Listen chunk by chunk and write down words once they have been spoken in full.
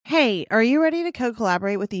Hey, are you ready to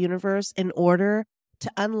co-collaborate with the universe in order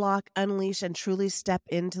to unlock, unleash, and truly step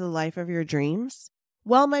into the life of your dreams?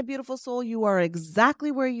 Well, my beautiful soul, you are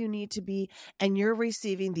exactly where you need to be, and you're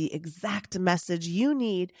receiving the exact message you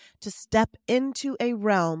need to step into a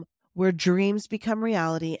realm where dreams become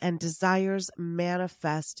reality and desires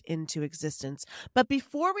manifest into existence. But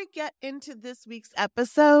before we get into this week's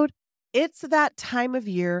episode, it's that time of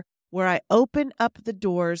year where I open up the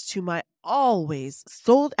doors to my always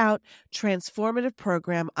sold out transformative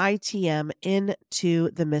program, ITM, Into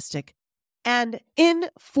the Mystic. And in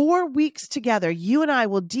 4 weeks together, you and I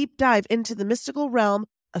will deep dive into the mystical realm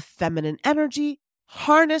of feminine energy,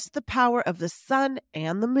 harness the power of the sun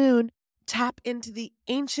and the moon, tap into the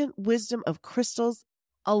ancient wisdom of crystals,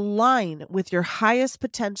 align with your highest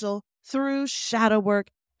potential through shadow work,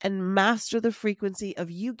 and master the frequency of,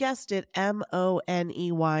 you guessed it,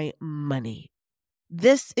 MONEY, money.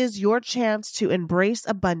 This is your chance to embrace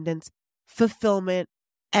abundance, fulfillment,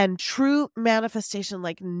 and true manifestation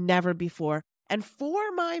like never before. And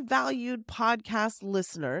for my valued podcast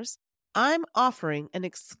listeners, I'm offering an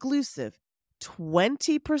exclusive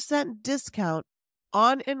 20% discount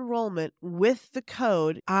on enrollment with the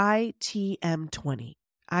code ITM20.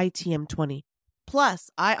 ITM20. Plus,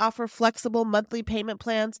 I offer flexible monthly payment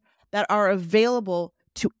plans that are available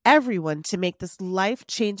to everyone to make this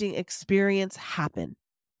life-changing experience happen.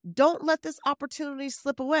 Don't let this opportunity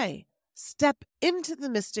slip away. Step into the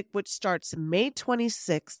Mystic, which starts May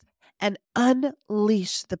 26th, and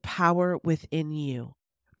unleash the power within you.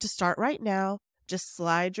 To start right now, just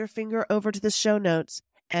slide your finger over to the show notes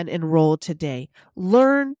and enroll today.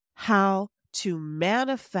 Learn how to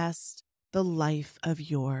manifest the life of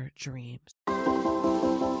your dreams.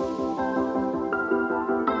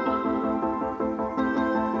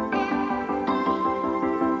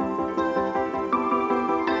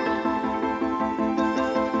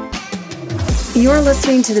 You're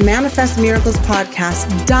listening to the Manifest Miracles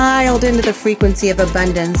podcast, dialed into the frequency of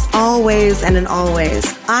abundance, always and in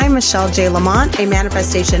always. I'm Michelle J. Lamont, a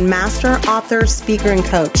manifestation master, author, speaker, and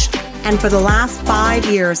coach. And for the last 5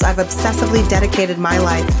 years, I've obsessively dedicated my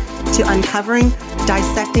life to uncovering,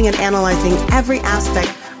 dissecting, and analyzing every aspect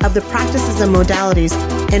of the practices and modalities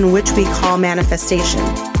in which we call manifestation.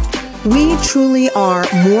 We truly are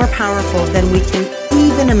more powerful than we can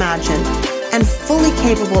even imagine, and fully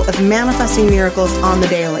capable of manifesting miracles on the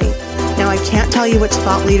daily. Now, I can't tell you which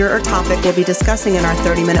thought leader or topic we'll be discussing in our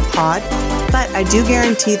 30-minute pod, but I do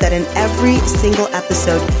guarantee that in every single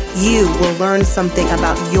episode, you will learn something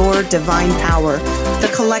about your divine power,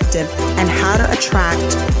 the collective, and how to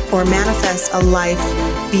attract or manifest a life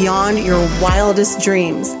beyond your wildest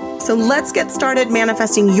dreams. So let's get started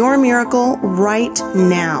manifesting your miracle right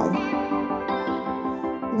now.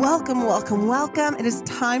 Welcome, welcome, welcome. It is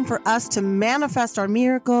time for us to manifest our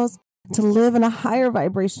miracles, to live in a higher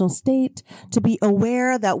vibrational state, to be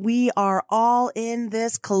aware that we are all in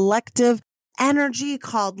this collective energy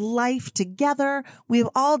called life together. We've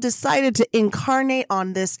all decided to incarnate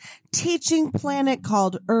on this teaching planet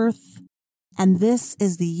called Earth. And this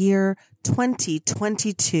is the year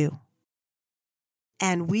 2022.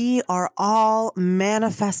 And we are all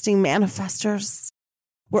manifesting manifestors.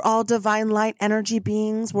 We're all divine light energy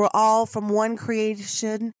beings. We're all from one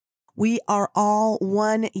creation. We are all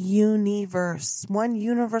one universe, one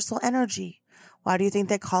universal energy. Why do you think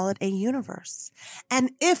they call it a universe?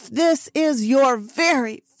 And if this is your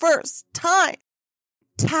very first time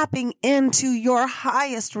tapping into your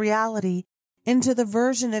highest reality, into the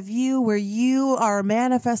version of you where you are a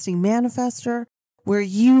manifesting manifester, where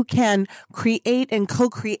you can create and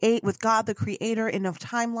co-create with God, the creator, in a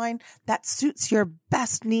timeline that suits your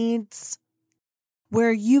best needs,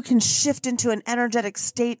 where you can shift into an energetic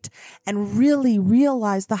state and really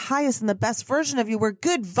realize the highest and the best version of you, where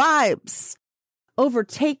good vibes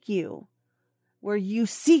overtake you, where you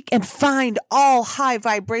seek and find all high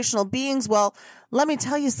vibrational beings. Well, let me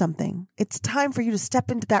tell you something. It's time for you to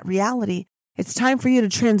step into that reality. It's time for you to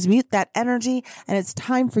transmute that energy, and it's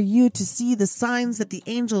time for you to see the signs that the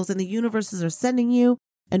angels and the universes are sending you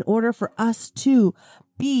in order for us to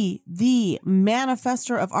be the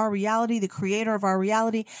manifester of our reality, the creator of our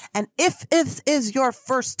reality. And if this is your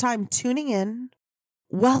first time tuning in,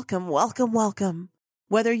 welcome, welcome, welcome.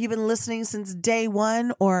 Whether you've been listening since day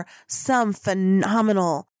one or some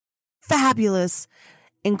phenomenal, fabulous,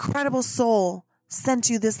 incredible soul sent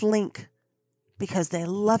you this link, because they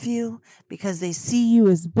love you, because they see you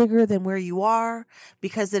as bigger than where you are,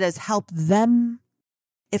 because it has helped them.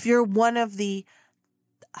 If you're one of the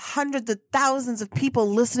hundreds of thousands of people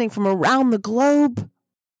listening from around the globe,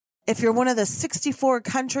 If you're one of the 64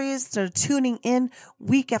 countries that are tuning in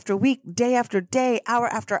week after week, day after day, hour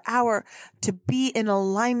after hour to be in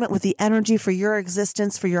alignment with the energy for your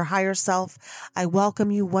existence, for your higher self, I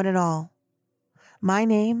welcome you one and all. My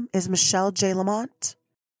name is Michelle J. Lamont.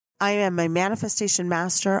 I am a manifestation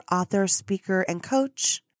master, author, speaker, and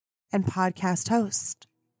coach, and podcast host.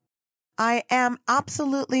 I am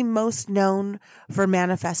absolutely most known for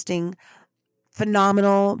manifesting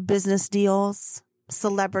phenomenal business deals,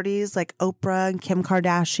 celebrities like Oprah and Kim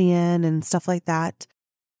Kardashian and stuff like that.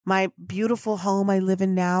 My beautiful home I live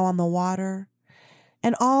in now on the water.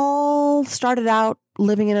 And all started out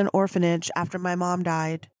living in an orphanage after my mom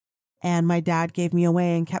died. And my dad gave me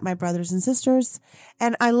away and kept my brothers and sisters.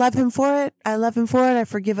 And I love him for it. I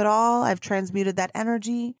forgive it all. I've transmuted that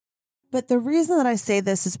energy. But the reason that I say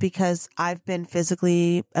this is because I've been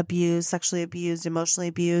physically abused, sexually abused, emotionally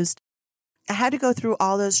abused. I had to go through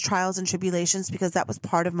all those trials and tribulations because that was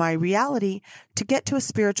part of my reality to get to a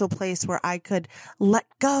spiritual place where I could let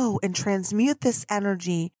go and transmute this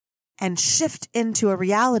energy and shift into a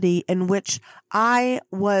reality in which I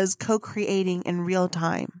was co-creating in real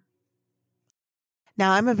time.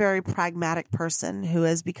 Now, I'm a very pragmatic person who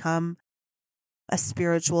has become a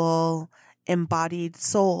spiritual, embodied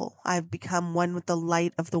soul. I've become one with the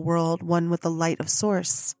light of the world, one with the light of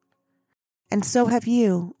source. And so have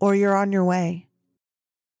you, or you're on your way.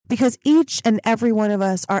 Because each and every one of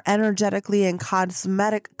us are energetically and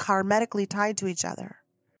karmatically tied to each other.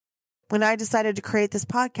 When I decided to create this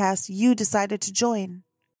podcast, you decided to join.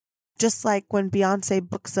 Just like when Beyonce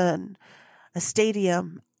books a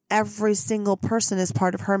stadium, every single person is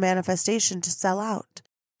part of her manifestation to sell out.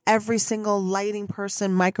 Every single lighting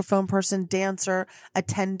person, microphone person, dancer,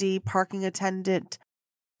 attendee, parking attendant,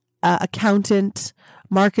 accountant,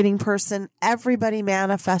 marketing person, everybody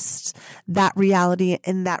manifests that reality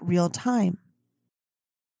in that real time.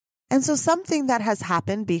 And so something that has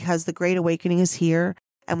happened because the Great Awakening is here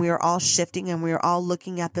and we are all shifting and we are all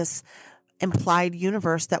looking at this implied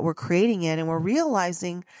universe that we're creating in, and we're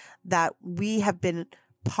realizing that we have been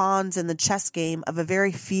pawns in the chess game of a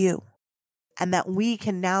very few, and that we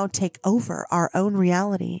can now take over our own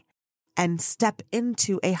reality and step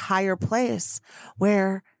into a higher place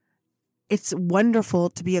where it's wonderful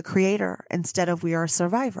to be a creator instead of we are a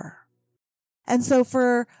survivor. And so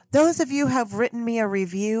for those of you who have written me a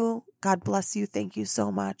review, God bless you. Thank you so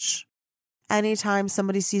much. Anytime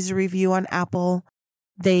somebody sees a review on Apple,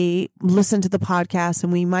 they listen to the podcast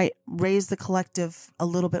and we might raise the collective a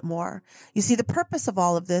little bit more. You see, the purpose of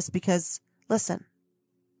all of this, because listen,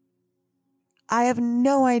 I have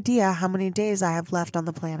no idea how many days I have left on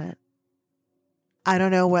the planet. I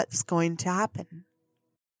don't know what's going to happen.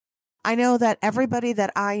 I know that everybody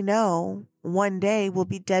that I know one day will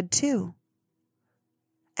be dead too.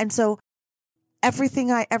 And so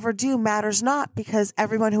everything I ever do matters not, because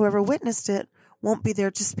everyone who ever witnessed it won't be there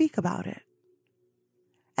to speak about it.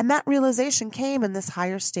 And that realization came in this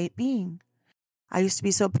higher state being. I used to be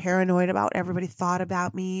so paranoid about everybody thought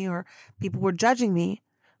about me or people were judging me.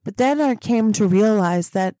 But then I came to realize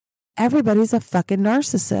that everybody's a fucking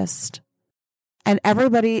narcissist. And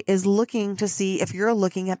everybody is looking to see if you're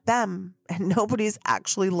looking at them, and nobody's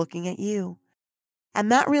actually looking at you.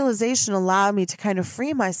 And that realization allowed me to kind of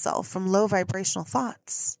free myself from low vibrational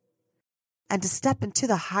thoughts and to step into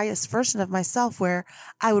the highest version of myself, where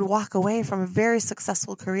I would walk away from a very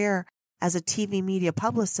successful career as a TV media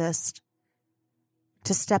publicist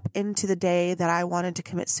to step into the day that I wanted to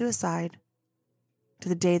commit suicide, to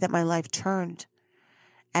the day that my life turned.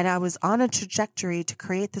 And I was on a trajectory to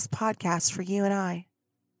create this podcast for you and I,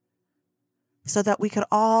 so that we could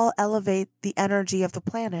all elevate the energy of the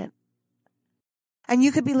planet. And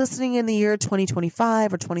you could be listening in the year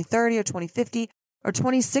 2025 or 2030 or 2050 or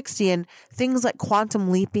 2060, and things like quantum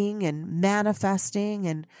leaping and manifesting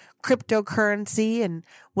and cryptocurrency and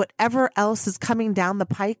whatever else is coming down the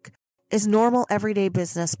pike is normal everyday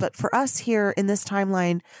business. But for us here in this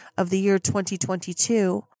timeline of the year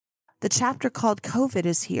 2022, the chapter called COVID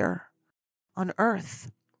is here on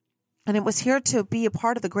Earth. And it was here to be a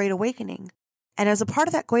part of the Great Awakening. And as a part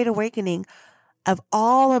of that Great Awakening, of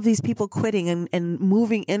all of these people quitting and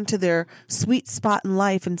moving into their sweet spot in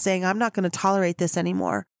life and saying, I'm not going to tolerate this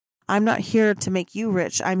anymore. I'm not here to make you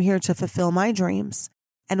rich. I'm here to fulfill my dreams.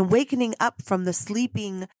 And wakening up from the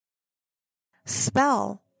sleeping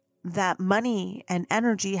spell that money and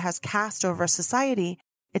energy has cast over society,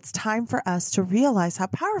 it's time for us to realize how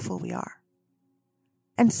powerful we are.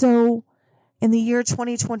 And so in the year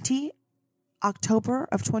 2020, October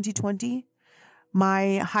of 2020,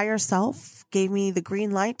 my higher self gave me the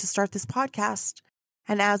green light to start this podcast.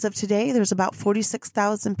 And as of today, there's about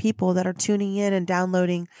 46,000 people that are tuning in and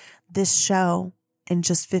downloading this show in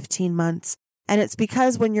just 15 months. And it's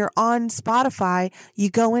because when you're on Spotify, you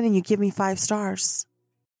go in and you give me 5 stars.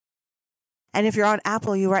 And if you're on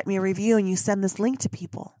Apple, you write me a review and you send this link to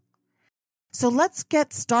people. So let's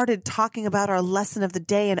get started talking about our lesson of the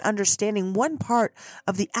day and understanding one part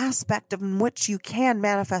of the aspect in which you can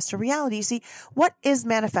manifest a reality. You see, what is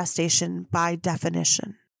manifestation by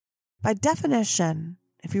definition? By definition,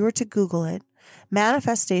 if you were to Google it,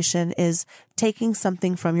 manifestation is taking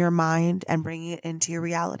something from your mind and bringing it into your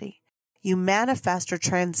reality. You manifest or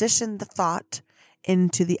transition the thought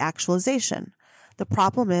into the actualization. The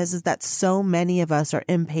problem is that so many of us are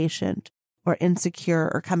impatient or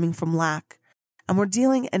insecure or coming from lack. And we're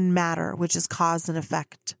dealing in matter, which is cause and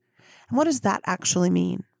effect. And what does that actually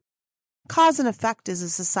mean? Cause and effect is a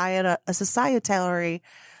societary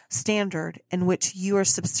standard in which you are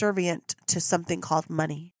subservient to something called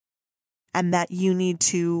money. And that you need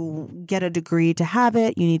to get a degree to have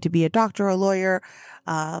it. You need to be a doctor, a lawyer,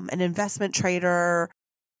 an investment trader.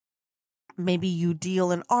 Maybe you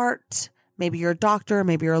deal in art. Maybe you're a doctor.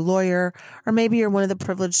 Maybe you're a lawyer. Or maybe you're one of the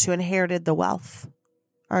privileged who inherited the wealth.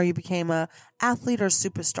 Or you became an athlete or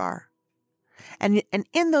superstar. And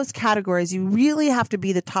in those categories, you really have to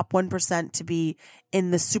be the top 1% to be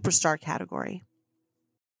in the superstar category.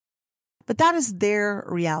 But that is their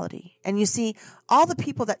reality. And you see, all the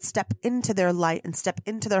people that step into their light and step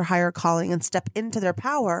into their higher calling and step into their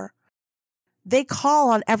power, they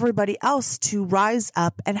call on everybody else to rise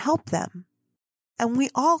up and help them. And we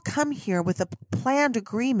all come here with a planned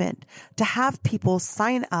agreement to have people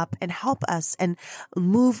sign up and help us and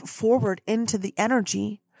move forward into the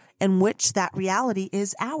energy in which that reality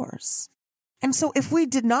is ours. And so if we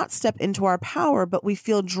did not step into our power, but we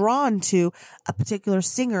feel drawn to a particular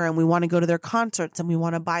singer and we want to go to their concerts and we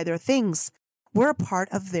want to buy their things, we're a part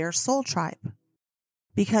of their soul tribe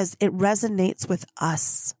because it resonates with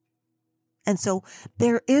us. And so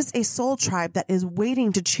there is a soul tribe that is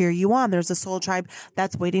waiting to cheer you on. There's a soul tribe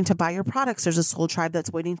that's waiting to buy your products. There's a soul tribe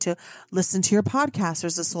that's waiting to listen to your podcast.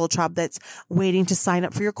 There's a soul tribe that's waiting to sign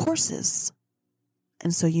up for your courses.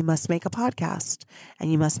 And so you must make a podcast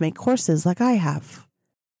and you must make courses like I have.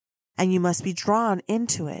 And you must be drawn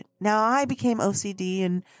into it. Now, I became OCD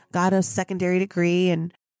and got a secondary degree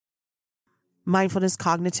in mindfulness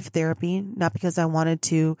cognitive therapy, not because I wanted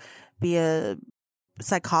to be a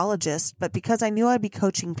psychologist, but because I knew I'd be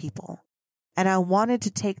coaching people. And I wanted to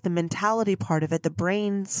take the mentality part of it, the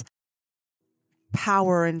brain's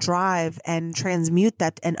power and drive, and transmute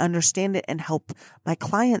that and understand it and help my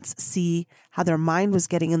clients see how their mind was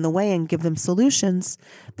getting in the way and give them solutions,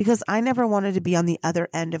 because I never wanted to be on the other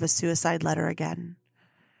end of a suicide letter again.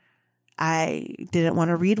 I didn't want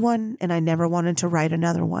to read one and I never wanted to write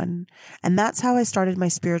another one. And that's how I started my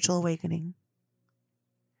spiritual awakening.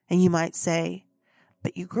 And you might say,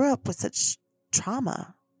 but you grew up with such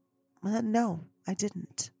trauma. Well, no, I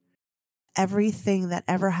didn't. Everything that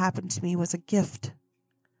ever happened to me was a gift.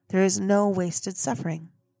 There is no wasted suffering.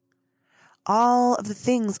 All of the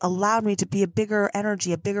things allowed me to be a bigger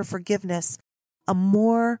energy, a bigger forgiveness, a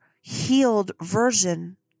more healed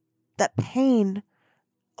version that pain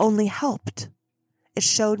only helped. It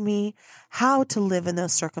showed me how to live in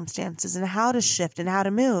those circumstances and how to shift and how to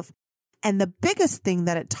move. And the biggest thing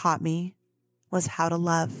that it taught me was how to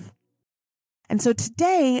love. And so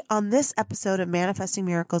today on this episode of Manifesting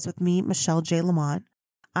Miracles with me, Michelle J. Lamont,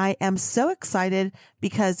 I am so excited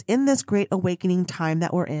because in this great awakening time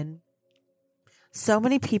that we're in, so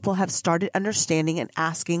many people have started understanding and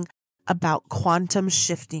asking about quantum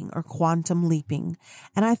shifting or quantum leaping.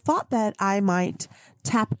 And I thought that I might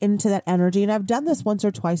tap into that energy. And I've done this once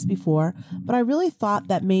or twice before, but I really thought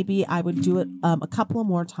that maybe I would do it a couple of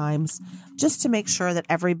more times just to make sure that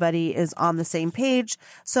everybody is on the same page.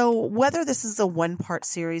 So whether this is a 1-part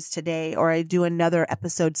series today or I do another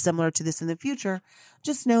episode similar to this in the future,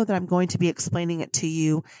 just know that I'm going to be explaining it to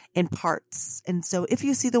you in parts. And so if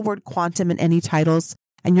you see the word quantum in any titles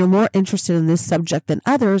and you're more interested in this subject than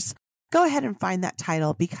others, go ahead and find that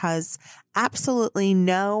title, because absolutely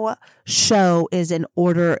no show is in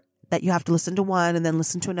order that you have to listen to one and then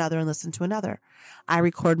listen to another and listen to another. I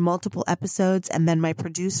record multiple episodes and then my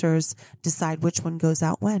producers decide which one goes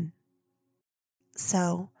out when.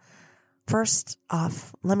 So first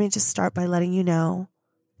off, let me just start by letting you know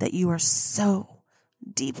that you are so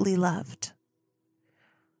deeply loved.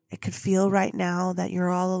 It could feel right now that you're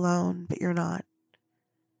all alone, but you're not.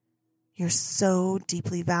 You're so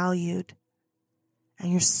deeply valued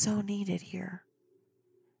and you're so needed here.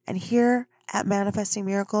 And here at Manifesting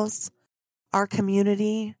Miracles, our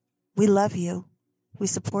community, we love you. We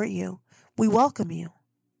support you. we welcome you.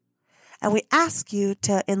 And we ask you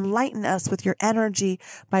to enlighten us with your energy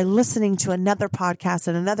by listening to another podcast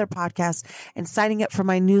and signing up for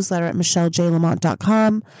my newsletter at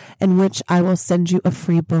michellejlamont.com, in which I will send you a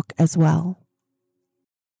free book as well.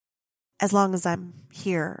 As long as I'm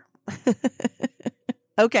here.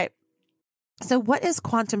 Okay. So what is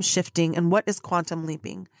quantum shifting and what is quantum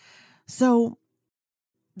leaping? So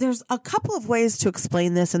there's a couple of ways to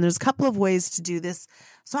explain this, and there's a couple of ways to do this.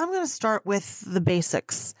 So I'm going to start with the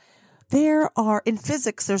basics. In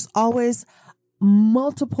physics, there's always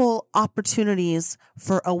multiple opportunities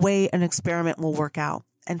for a way an experiment will work out.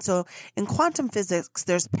 And so in quantum physics,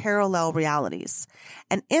 there's parallel realities.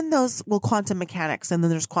 And in those, quantum mechanics, and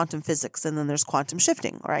then there's quantum physics, and then there's quantum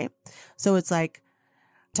shifting, right? So it's like,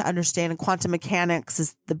 to understand, quantum mechanics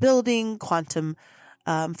is the building, quantum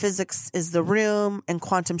physics is the room, and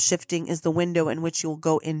quantum shifting is the window in which you'll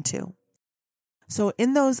go into. So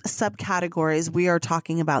in those subcategories, we are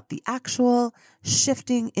talking about the actual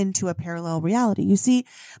shifting into a parallel reality. You see,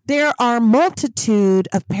 there are a multitude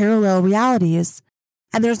of parallel realities,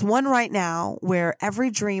 and there's one right now where every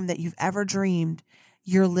dream that you've ever dreamed,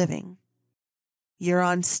 you're living. You're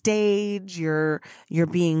on stage, you're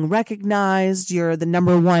being recognized, you're the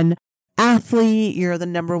number one athlete,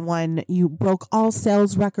 you broke all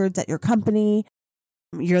sales records at your company.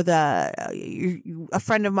 A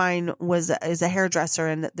friend of mine is a hairdresser,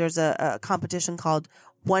 and there's a competition called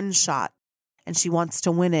One Shot, and she wants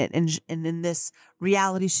to win it. And in this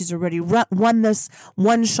reality, she's already won this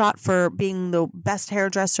One Shot for being the best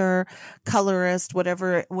hairdresser, colorist,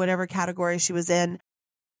 whatever category she was in.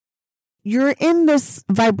 You're in this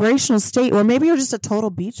vibrational state, or maybe you're just a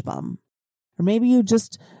total beach bum, or maybe you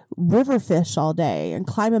just river fish all day and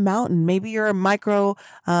climb a mountain. Maybe you're a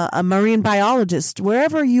marine biologist.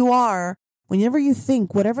 Wherever you are, whenever you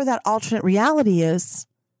think, whatever that alternate reality is,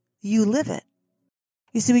 you live it.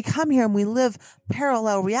 You see, we come here and we live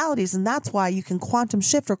parallel realities, and that's why you can quantum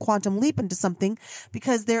shift or quantum leap into something,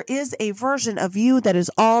 because there is a version of you that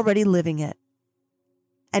is already living it.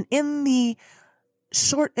 And in the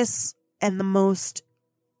shortest and the most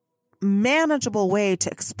manageable way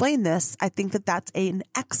to explain this, I think that that's an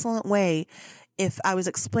excellent way. If I was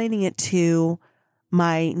explaining it to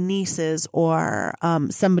my nieces or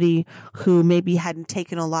somebody who maybe hadn't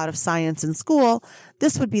taken a lot of science in school,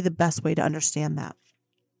 this would be the best way to understand that.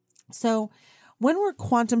 So when we're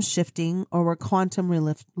quantum shifting or we're quantum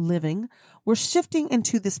living, we're shifting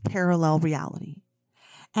into this parallel reality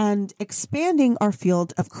and expanding our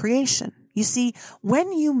field of creation. You see,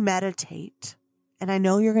 when you meditate, and I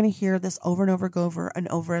know you're going to hear this over and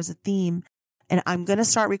over as a theme, and I'm going to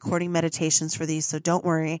start recording meditations for these, so don't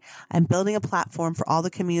worry. I'm building a platform for all the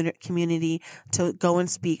community to go and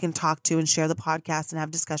speak and talk to and share the podcast and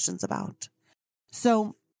have discussions about.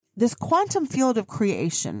 So this quantum field of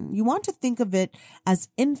creation, you want to think of it as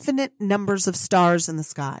infinite numbers of stars in the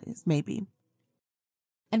skies, maybe.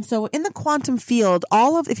 And so in the quantum field,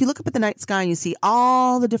 if you look up at the night sky and you see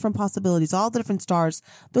all the different possibilities, all the different stars,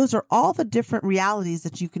 those are all the different realities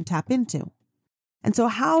that you can tap into. And so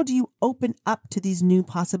how do you open up to these new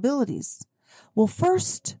possibilities? Well,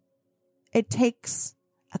 first, it takes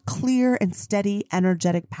a clear and steady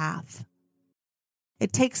energetic path.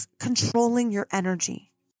 It takes controlling your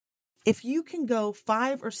energy. If you can go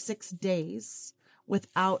 5 or 6 days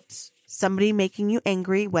without somebody making you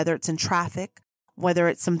angry, whether it's in traffic, whether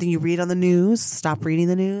it's something you read on the news, stop reading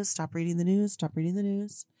the news, stop reading the news, stop reading the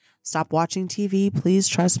news, stop watching TV, please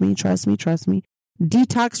trust me.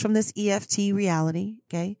 Detox from this EFT reality,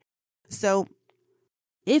 okay? So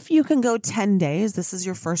if you can go 10 days, this is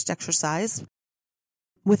your first exercise,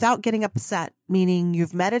 without getting upset, meaning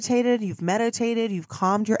you've meditated, you've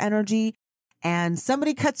calmed your energy, and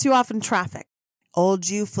somebody cuts you off in traffic. Old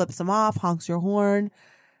you flips them off, honks your horn.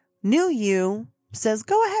 New you says,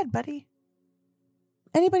 go ahead, buddy.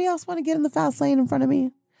 Anybody else want to get in the fast lane in front of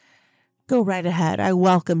me? Go right ahead. I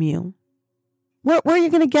welcome you. Where are you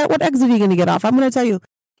going to get? What exit are you going to get off? I'm going to tell you,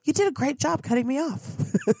 you did a great job cutting me off.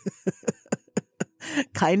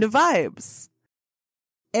 Kind of vibes.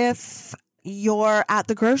 If you're at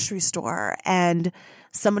the grocery store and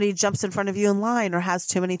somebody jumps in front of you in line or has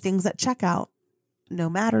too many things at checkout, no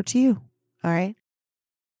matter to you. All right.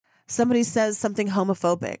 Somebody says something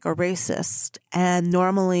homophobic or racist, and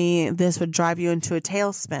normally this would drive you into a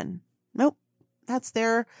tailspin. Nope. That's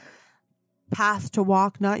their path to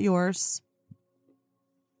walk, not yours.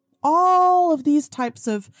 All of these types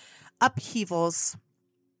of upheavals,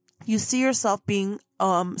 you see yourself being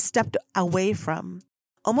stepped away from,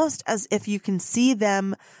 almost as if you can see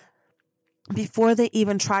them before they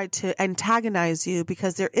even try to antagonize you,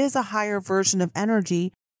 because there is a higher version of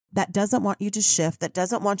energy that doesn't want you to shift, that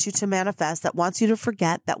doesn't want you to manifest, that wants you to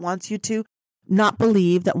forget, that wants you to not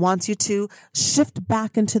believe, that wants you to shift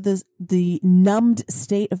back into the numbed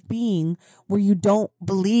state of being where you don't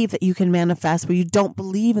believe that you can manifest, where you don't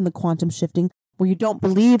believe in the quantum shifting, where you don't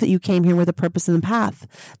believe that you came here with a purpose and a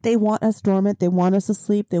path. They want us dormant. They want us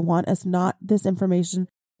asleep. They want us not this information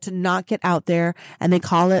to not get out there. And they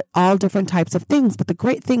call it all different types of things. But the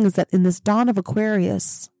great thing is that in this dawn of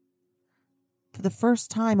Aquarius, for the first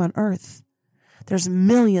time on Earth, there's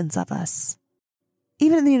millions of us.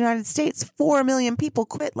 Even in the United States, 4 million people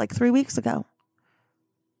quit like 3 weeks ago.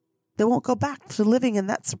 They won't go back to living in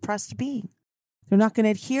that suppressed being. They're not going to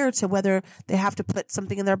adhere to whether they have to put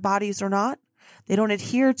something in their bodies or not. They don't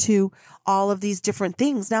adhere to all of these different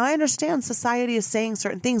things. Now, I understand society is saying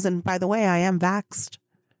certain things. And by the way, I am vaxxed.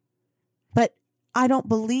 But I don't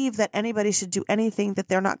believe that anybody should do anything that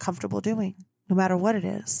they're not comfortable doing, no matter what it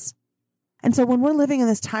is. And so when we're living in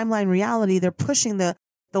this timeline reality, they're pushing the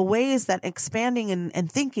ways that expanding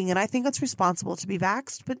and thinking, and I think it's responsible to be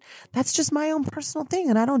vaxxed, but that's just my own personal thing,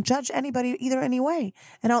 and I don't judge anybody either anyway.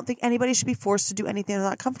 And I don't think anybody should be forced to do anything they're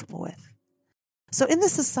not comfortable with. So in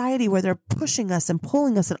this society where they're pushing us and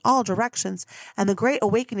pulling us in all directions, and the Great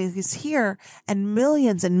Awakening is here, and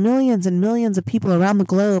millions and millions and millions of people around the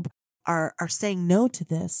globe are saying no to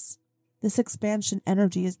this expansion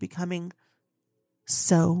energy is becoming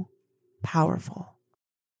so powerful.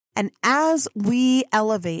 And as we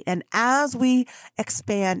elevate and as we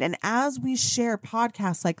expand and as we share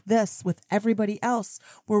podcasts like this with everybody else,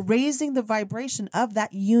 we're raising the vibration of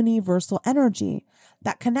that universal energy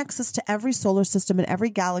that connects us to every solar system and every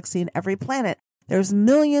galaxy and every planet. There's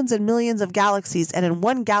millions and millions of galaxies, and in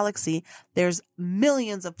one galaxy, there's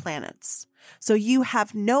millions of planets. So you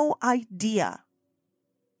have no idea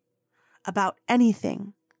about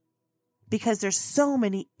anything, because there's so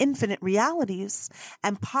many infinite realities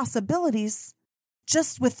and possibilities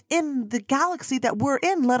just within the galaxy that we're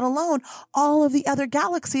in, let alone all of the other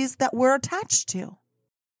galaxies that we're attached to.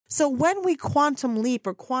 So when we quantum leap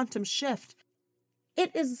or quantum shift,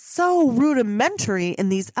 it is so rudimentary in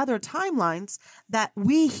these other timelines that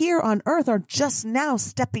we here on Earth are just now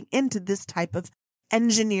stepping into this type of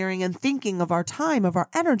engineering and thinking of our time, of our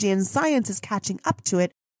energy, and science is catching up to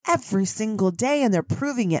it every single day, and they're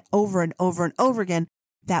proving it over and over and over again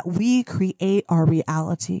that we create our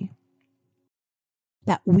reality,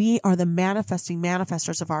 that we are the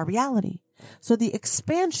manifestors of our reality. So the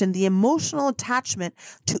expansion, the emotional attachment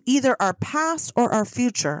to either our past or our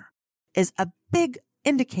future is a big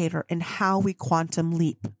indicator in how we quantum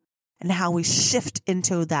leap and how we shift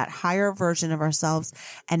into that higher version of ourselves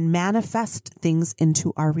and manifest things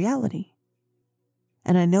into our reality.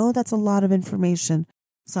 And I know that's a lot of information,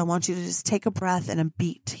 so I want you to just take a breath and a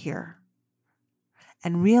beat here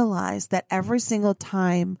and realize that every single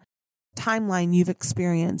timeline you've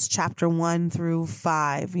experienced, chapter 1 through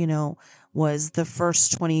 5, was the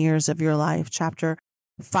first 20 years of your life. Chapter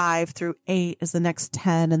 5 through 8 is the next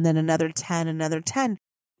 10, and then another 10, another 10.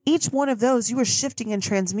 Each one of those you were shifting and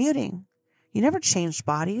transmuting. You never changed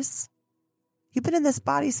bodies. You've been in this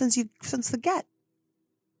body since the get.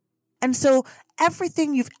 And so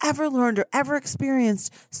everything you've ever learned or ever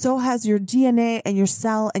experienced, so has your DNA and your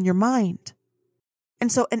cell and your mind.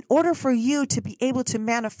 And so in order for you to be able to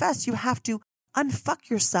manifest, you have to unfuck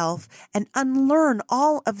yourself and unlearn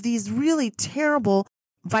all of these really terrible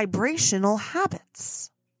vibrational habits.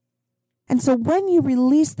 And so when you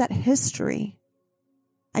release that history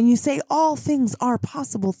and you say all things are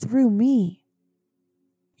possible through me,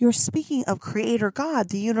 you're speaking of Creator God,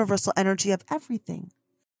 the universal energy of everything.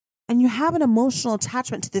 And you have an emotional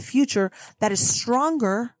attachment to the future that is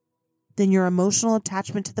stronger than your emotional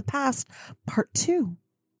attachment to the past, part 2.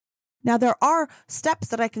 Now, there are steps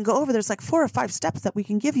that I can go over. There's like 4 or 5 steps that we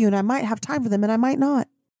can give you, and I might have time for them and I might not.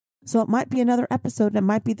 So it might be another episode and it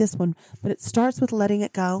might be this one, but it starts with letting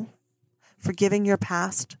it go, forgiving your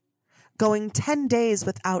past, going 10 days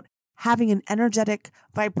without having an energetic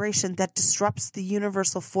vibration that disrupts the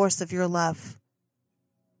universal force of your love.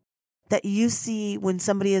 That you see when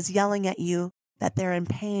somebody is yelling at you that they're in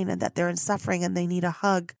pain and that they're in suffering and they need a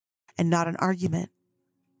hug and not an argument.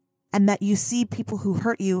 And that you see people who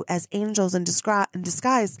hurt you as angels in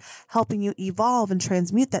disguise, helping you evolve and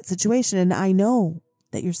transmute that situation. And I know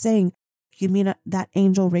that you're saying, you mean that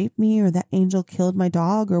angel raped me or that angel killed my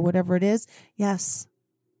dog or whatever it is? Yes.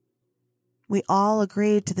 We all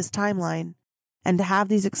agreed to this timeline, and to have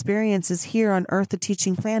these experiences here on Earth, the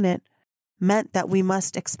teaching planet, meant that we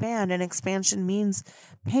must expand, and expansion means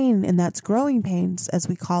pain, and that's growing pains, as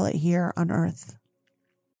we call it here on Earth.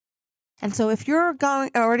 And so if you're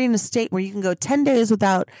already in a state where you can go 10 days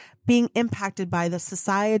without being impacted by the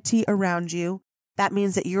society around you, that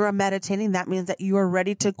means that you're meditating. That means that you are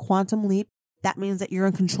ready to quantum leap. That means that you're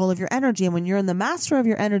in control of your energy. And when you're in the master of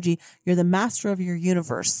your energy, you're the master of your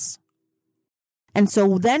universe. And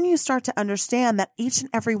so then you start to understand that each and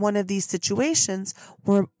every one of these situations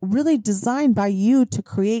were really designed by you to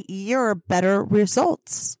create your better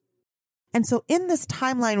results. And so in this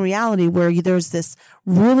timeline reality where there's this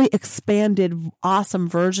really expanded, awesome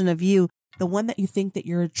version of you, the one that you think that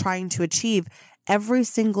you're trying to achieve, every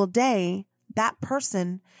single day, that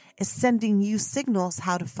person is sending you signals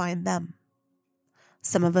how to find them.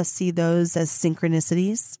 Some of us see those as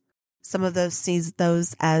synchronicities. Some of those sees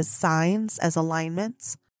those as signs, as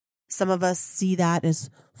alignments. Some of us see that as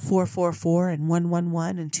 444 and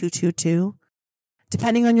 111 and 222.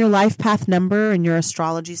 Depending on your life path number and your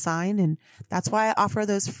astrology sign. And that's why I offer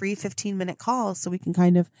those free 15-minute calls so we can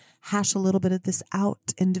kind of hash a little bit of this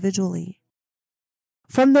out individually.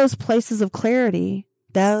 From those places of clarity,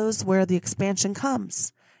 those where the expansion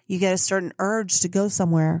comes. You get a certain urge to go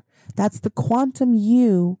somewhere. That's the quantum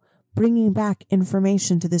you bringing back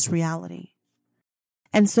information to this reality.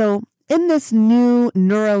 And so in this new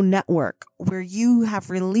neuro network where you have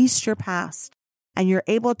released your past, and you're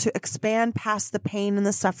able to expand past the pain and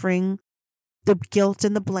the suffering, the guilt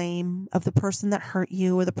and the blame of the person that hurt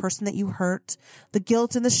you or the person that you hurt, the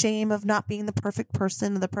guilt and the shame of not being the perfect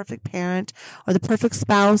person or the perfect parent or the perfect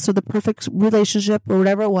spouse or the perfect relationship or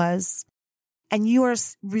whatever it was. And your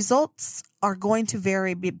results are going to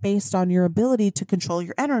vary based on your ability to control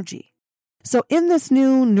your energy. So in this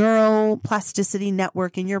new neuroplasticity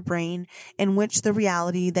network in your brain, in which the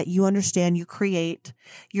reality that you understand you create,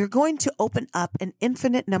 you're going to open up an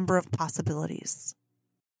infinite number of possibilities.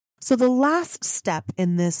 So the last step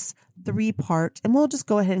in this 3-part, and we'll just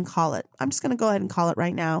go ahead and call it, I'm just going to go ahead and call it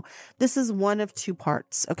right now. This is one of 2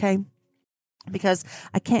 parts, okay? Because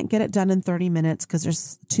I can't get it done in 30 minutes because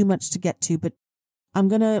there's too much to get to, but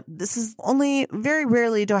this is only very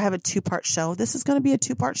rarely do I have a 2-part show. This is going to be a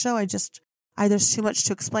 2-part show. There's too much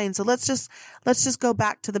to explain. So let's just go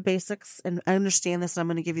back to the basics and understand this. And I'm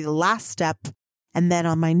going to give you the last step. And then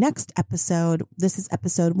on my next episode, this is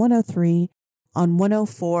episode 103. On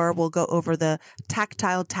 104, we'll go over the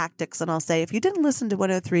tactile tactics. And I'll say, if you didn't listen to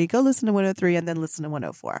 103, go listen to 103 and then listen to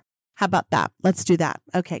 104. How about that? Let's do that.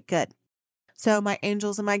 Okay, good. So my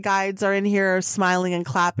angels and my guides are in here smiling and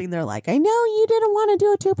clapping. They're like, I know you didn't want to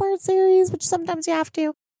do a 2-part series, but sometimes you have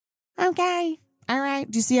to. Okay. All right.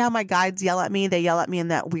 Do you see how my guides yell at me? They yell at me in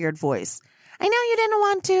that weird voice. I know you didn't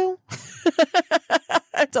want to.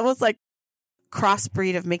 It's almost like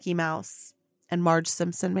crossbreed of Mickey Mouse and Marge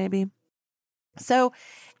Simpson, maybe. So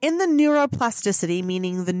in the neuroplasticity,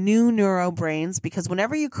 meaning the new neuro brains, because when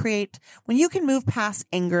you can move past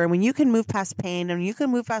anger, when you can move past pain, and you can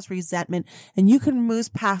move past resentment, and you can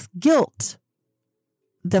move past guilt,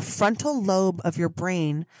 the frontal lobe of your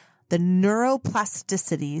brain, the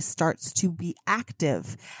neuroplasticity starts to be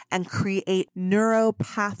active and create neuro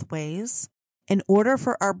pathways in order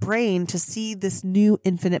for our brain to see this new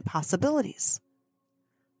infinite possibilities.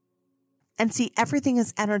 And see, everything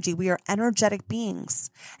is energy. We are energetic beings.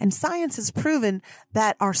 And science has proven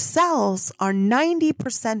that our cells are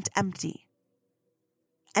 90% empty.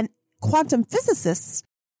 And quantum physicists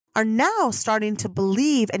are now starting to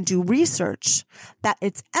believe and do research that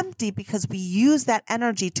it's empty because we use that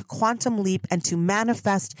energy to quantum leap and to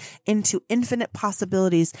manifest into infinite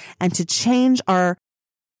possibilities and to change our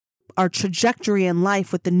trajectory in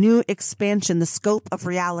life with the new expansion, the scope of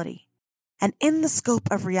reality. And in the scope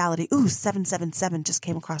of reality, 777 just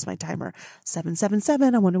came across my timer.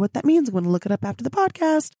 777. I wonder what that means. I'm going to look it up after the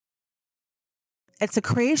podcast. It's a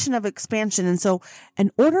creation of expansion. And so in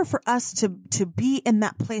order for us to be in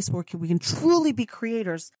that place where we can truly be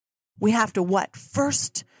creators, we have to what?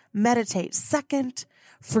 First, meditate. Second,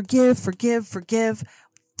 forgive.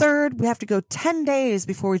 Third, we have to go 10 days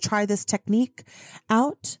before we try this technique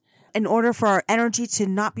out. In order for our energy to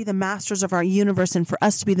not be the masters of our universe and for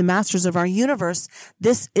us to be the masters of our universe,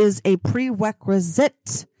 this is a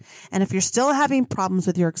prerequisite. And if you're still having problems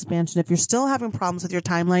with your expansion, if you're still having problems with your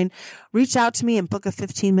timeline, reach out to me and book a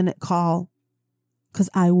 15-minute call because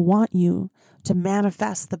I want you to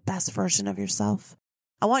manifest the best version of yourself.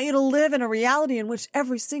 I want you to live in a reality in which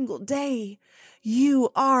every single day you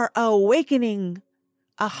are awakening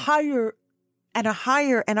a higher and a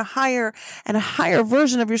higher and a higher and a higher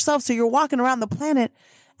version of yourself. So you're walking around the planet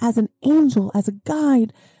as an angel, as a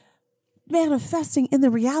guide, manifesting in the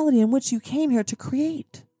reality in which you came here to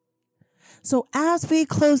create. So as we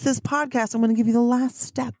close this podcast, I'm going to give you the last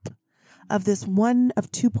step of this 1 of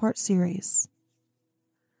 2-part series.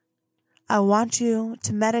 I want you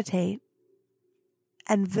to meditate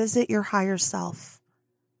and visit your higher self.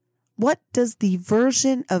 What does the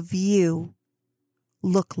version of you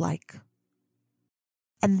look like?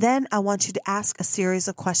 And then I want you to ask a series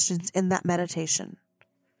of questions in that meditation.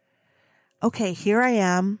 Okay, here I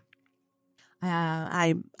am.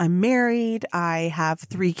 I'm married. I have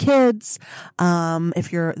 3 kids. I'm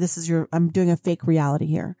doing a fake reality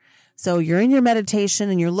here. So you're in your meditation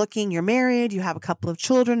and you're married, you have a couple of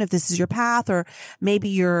children, if this is your path, or maybe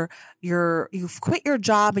you've quit your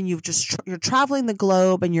job and you're traveling the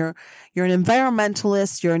globe and you're an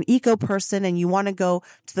environmentalist, you're an eco person and you want to go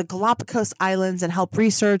to the Galapagos Islands and help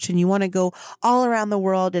research, and you want to go all around the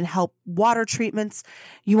world and help water treatments.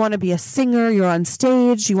 You want to be a singer, you're on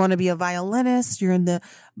stage, you want to be a violinist, you're in the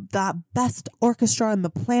best orchestra on the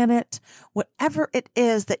planet. Whatever it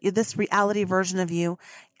is that this reality version of you,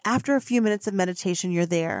 after a few minutes of meditation, you're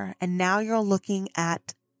there, and now you're looking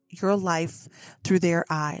at your life through their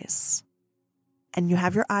eyes. And you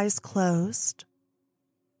have your eyes closed.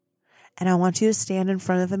 And I want you to stand in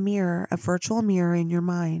front of a mirror, a virtual mirror in your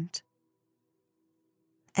mind.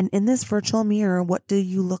 And in this virtual mirror, what do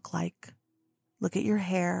you look like? Look at your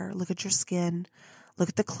hair, look at your skin, look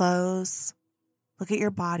at the clothes, look at your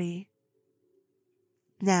body.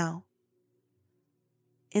 Now,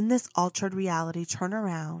 in this altered reality, turn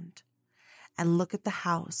around and look at the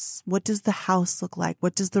house. What does the house look like?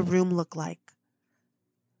 What does the room look like?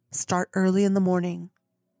 Start early in the morning.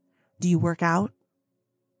 Do you work out?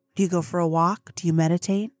 Do you go for a walk? Do you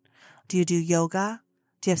meditate? Do you do yoga?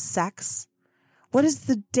 Do you have sex? What does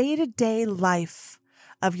the day-to-day life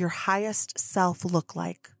of your highest self look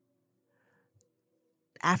like?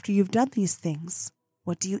 After you've done these things,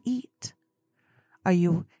 what do you eat? Are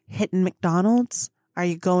you hitting McDonald's? Are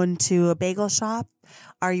you going to a bagel shop?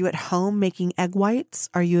 Are you at home making egg whites?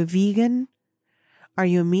 Are you a vegan? Are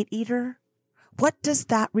you a meat eater? What does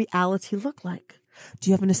that reality look like? Do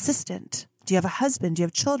you have an assistant? Do you have a husband? Do you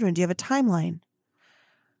have children? Do you have a timeline?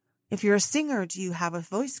 If you're a singer, do you have a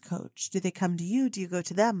voice coach? Do they come to you? Do you go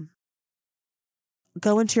to them?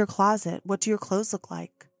 Go into your closet. What do your clothes look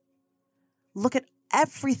like? Look at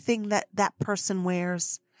everything that person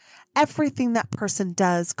wears. Everything that person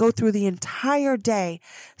does. Go through the entire day.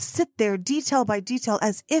 Sit there detail by detail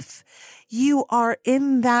as if you are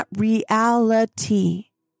in that reality.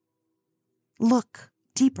 Look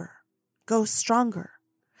deeper. Go stronger.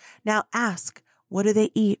 Now ask, what do they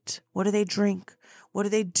eat? What do they drink? What do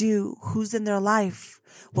they do? Who's in their life?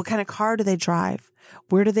 What kind of car do they drive?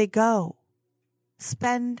 Where do they go?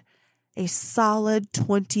 Spend a solid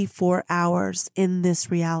 24 hours in this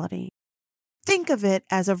reality. Think of it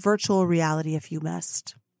as a virtual reality if you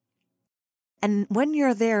must. And when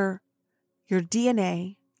you're there, your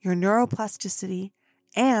DNA, your neuroplasticity,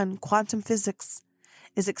 and quantum physics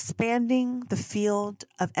is expanding the field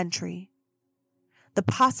of entry. The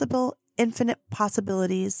possible infinite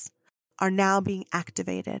possibilities are now being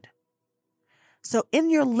activated. So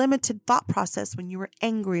in your limited thought process, when you were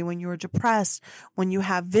angry, when you were depressed, when you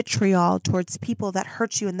have vitriol towards people that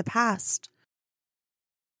hurt you in the past,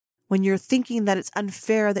 when you're thinking that it's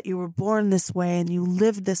unfair that you were born this way and you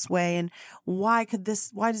lived this way, and why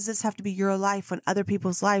does this have to be your life when other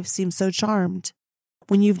people's lives seem so charmed?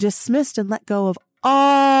 When you've dismissed and let go of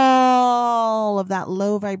all of that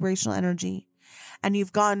low vibrational energy, and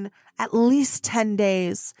you've gone at least 10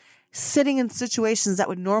 days sitting in situations that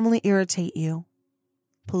would normally irritate you,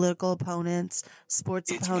 political opponents, sports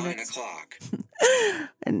opponents. It's 9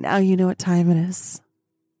 o'clock. And now you know what time it is.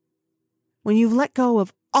 When you've let go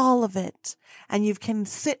of all of it and you can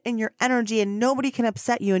sit in your energy and nobody can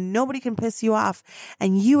upset you and nobody can piss you off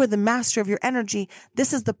and you are the master of your energy,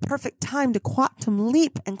 this is the perfect time to quantum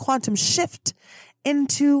leap and quantum shift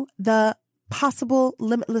into the possible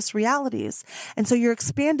limitless realities. And so your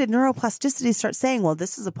expanded neuroplasticity starts saying, well,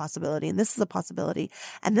 this is a possibility and this is a possibility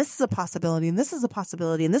and this is a possibility and this is a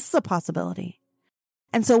possibility and this is a possibility.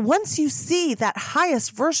 And so once you see that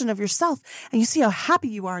highest version of yourself and you see how happy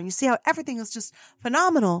you are and you see how everything is just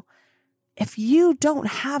phenomenal, if you don't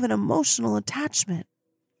have an emotional attachment,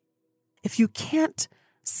 if you can't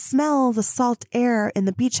smell the salt air in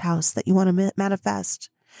the beach house that you want to manifest,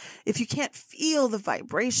 if you can't feel the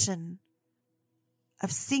vibration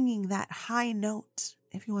of singing that high note,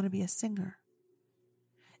 if you want to be a singer,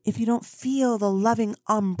 if you don't feel the loving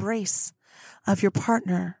embrace of your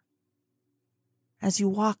partner as you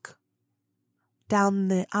walk down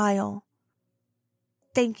the aisle,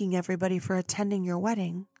 thanking everybody for attending your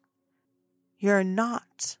wedding, you're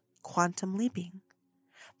not quantum leaping.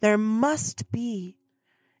 There must be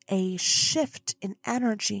a shift in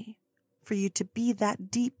energy for you to be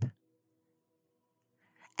that deep.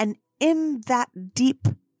 And in that deep,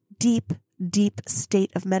 deep, deep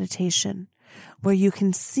state of meditation where you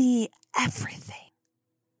can see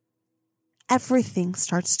everything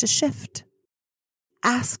starts to shift.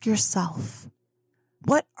 Ask yourself,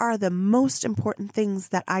 what are the most important things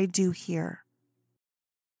that I do here?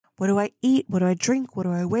 What do I eat? What do I drink? What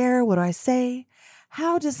do I wear? What do I say?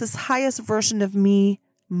 How does this highest version of me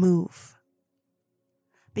move?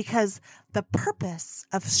 Because the purpose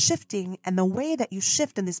of shifting and the way that you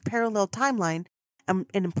shift in this parallel timeline, and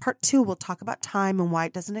in part 2, we'll talk about time and why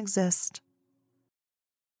it doesn't exist,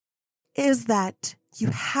 is that you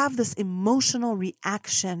have this emotional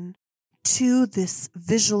reaction to this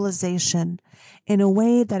visualization in a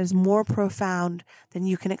way that is more profound than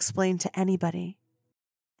you can explain to anybody.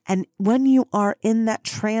 And when you are in that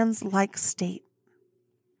trance-like state,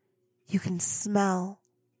 you can smell,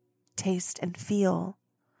 taste, and feel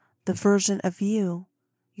the version of you.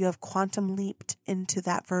 You have quantum leaped into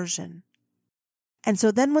that version. And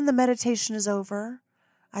so then when the meditation is over,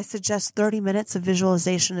 I suggest 30 minutes of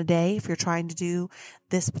visualization a day if you're trying to do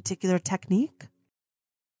this particular technique.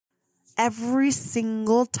 Every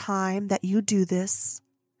single time that you do this,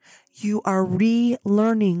 you are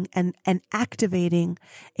relearning and activating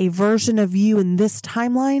a version of you in this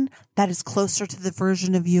timeline that is closer to the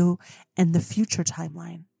version of you in the future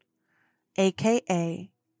timeline, aka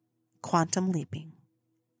quantum leaping.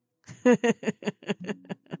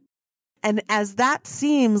 And as that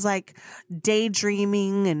seems like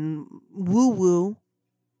daydreaming and woo-woo,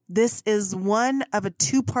 this is one of a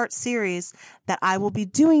 2-part series that I will be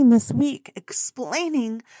doing this week,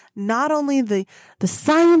 explaining not only the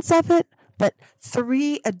science of it, but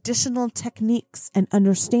 3 additional techniques and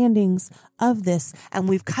understandings of this. And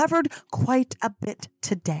we've covered quite a bit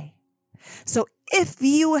today. So if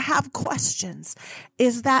you have questions,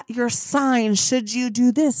 is that your sign? Should you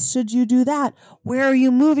do this? Should you do that? Where are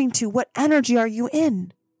you moving to? What energy are you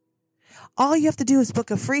in? All you have to do is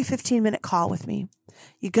book a free 15-minute call with me.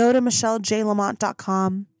 You go to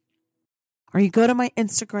michellejlamont.com, or you go to my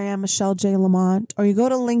Instagram, Michelle J. Lamont, or you go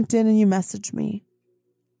to LinkedIn and you message me.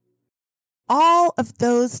 All of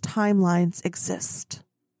those timelines exist,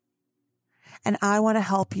 and I want to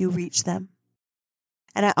help you reach them.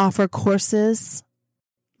 And I offer courses.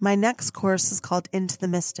 My next course is called Into the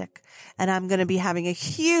Mystic, and I'm going to be having a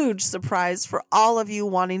huge surprise for all of you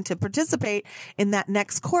wanting to participate in that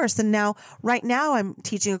next course. And now, right now, I'm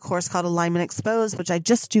teaching a course called Alignment Exposed, which I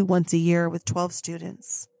just do once a year with 12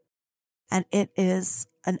 students. And it is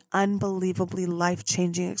an unbelievably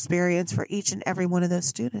life-changing experience for each and every one of those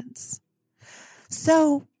students.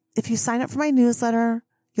 So if you sign up for my newsletter,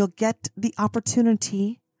 you'll get the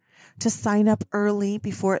opportunity to sign up early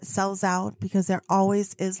before it sells out, because there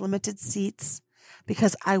always is limited seats,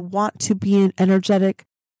 because I want to be an energetic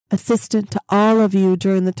assistant to all of you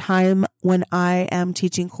during the time when I am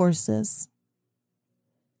teaching courses.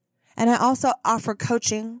 And I also offer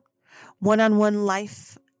coaching, one-on-one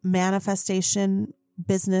life manifestation,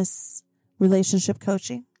 business, relationship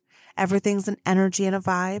coaching. Everything's an energy and a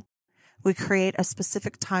vibe. We create a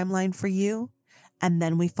specific timeline for you, and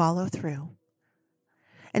then we follow through.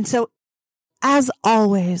 And so, as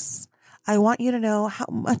always, I want you to know how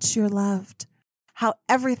much you're loved, how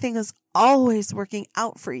everything is always working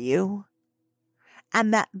out for you,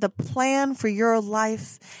 and that the plan for your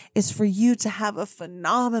life is for you to have a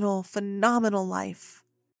phenomenal, phenomenal life,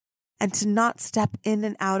 and to not step in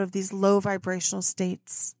and out of these low vibrational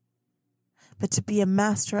states, but to be a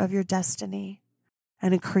master of your destiny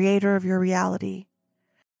and a creator of your reality,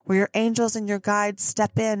 where your angels and your guides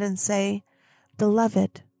step in and say,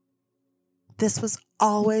 "Beloved, this was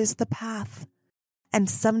always the path. And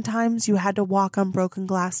sometimes you had to walk on broken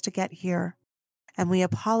glass to get here. And we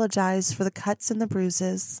apologize for the cuts and the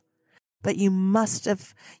bruises. But you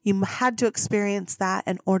had to experience that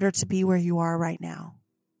in order to be where you are right now."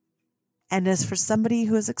 And as for somebody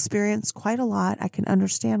who has experienced quite a lot, I can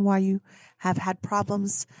understand why you have had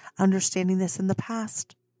problems understanding this in the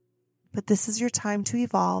past. But this is your time to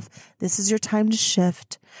evolve. This is your time to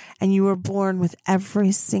shift. And you were born with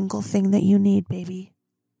every single thing that you need, baby.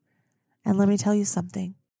 And let me tell you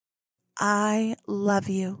something. I love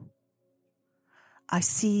you. I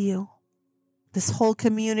see you. This whole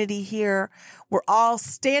community here, we're all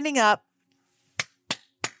standing up.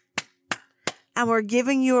 And we're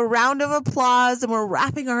giving you a round of applause. And we're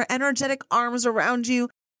wrapping our energetic arms around you.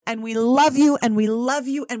 And we love you, and we love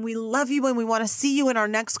you, and we love you, and we want to see you in our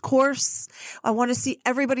next course. I want to see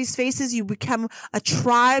everybody's faces. You become a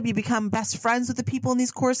tribe. You become best friends with the people in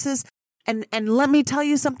these courses. And let me tell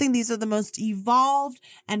you something. These are the most evolved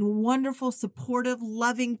and wonderful, supportive,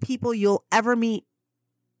 loving people you'll ever meet.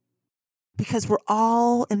 because we're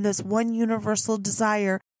all in this one universal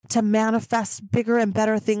desire to manifest bigger and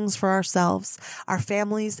better things for ourselves, our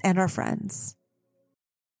families, and our friends.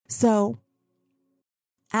 So,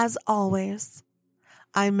 as always,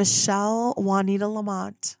 I'm Michelle Juanita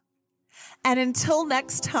Lamont. And until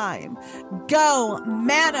next time, go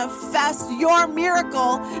manifest your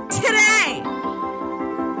miracle today.